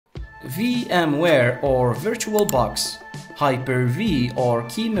VMware or VirtualBox, Hyper-V or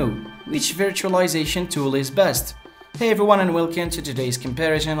Qemu, which virtualization tool is best? Hey everyone, and welcome to today's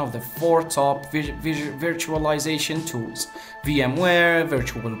comparison of the 4 top virtualization tools: VMware,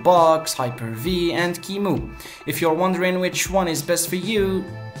 VirtualBox, Hyper-V and Qemu. If you're wondering which one is best for you,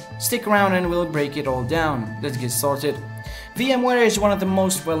 stick around and we'll break it all down. Let's get started. VMware is one of the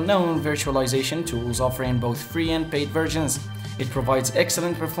most well-known virtualization tools, offering both free and paid versions. It provides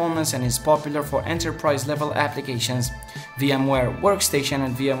excellent performance and is popular for enterprise-level applications. VMware Workstation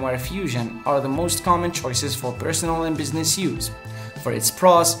and VMware Fusion are the most common choices for personal and business use. For its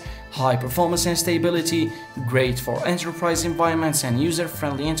pros: high performance and stability, great for enterprise environments and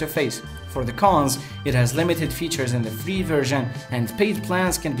user-friendly interface. For the cons, it has limited features in the free version and paid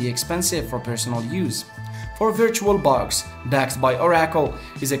plans can be expensive for personal use. For VirtualBox, backed by Oracle,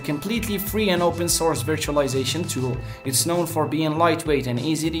 is a completely free and open source virtualization tool. It's known for being lightweight and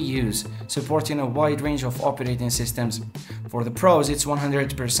easy to use, supporting a wide range of operating systems. For the pros, it's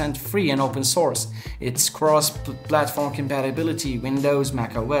 100% free and open source. It's cross-platform compatibility, Windows,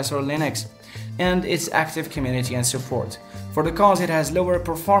 macOS or Linux, and its active community and support. For the cons, it has lower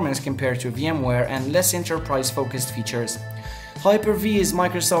performance compared to VMware and less enterprise-focused features. Hyper-V is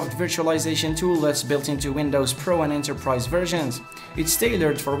Microsoft virtualization tool that's built into Windows Pro and Enterprise versions. It's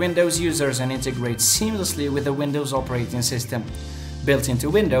tailored for Windows users and integrates seamlessly with the Windows operating system. Built into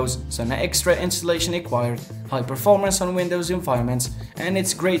Windows, so no extra installation required, high performance on Windows environments, and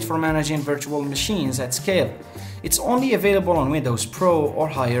it's great for managing virtual machines at scale. It's only available on Windows Pro or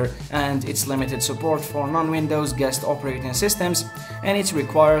higher, and it's limited support for non-Windows guest operating systems, and it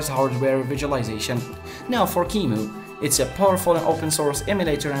requires hardware visualization. Now for Qemu. It's a powerful and open source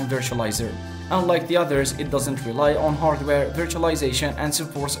emulator and virtualizer. Unlike the others, it doesn't rely on hardware virtualization and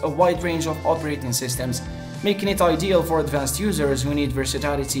supports a wide range of operating systems, making it ideal for advanced users who need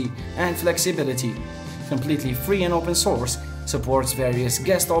versatility and flexibility. Completely free and open source, supports various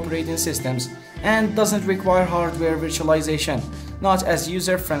guest operating systems, and doesn't require hardware virtualization. Not as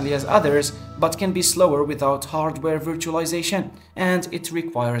user-friendly as others, but can be slower without hardware virtualization, and it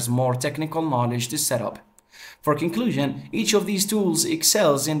requires more technical knowledge to set up. For conclusion, each of these tools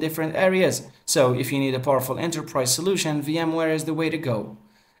excels in different areas, so if you need a powerful enterprise solution, VMware is the way to go.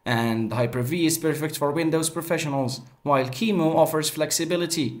 And Hyper-V is perfect for Windows professionals, while Qemu offers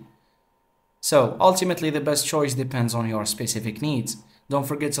flexibility. So ultimately, the best choice depends on your specific needs. Don't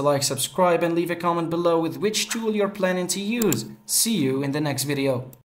forget to like, subscribe, and leave a comment below with which tool you're planning to use. See you in the next video.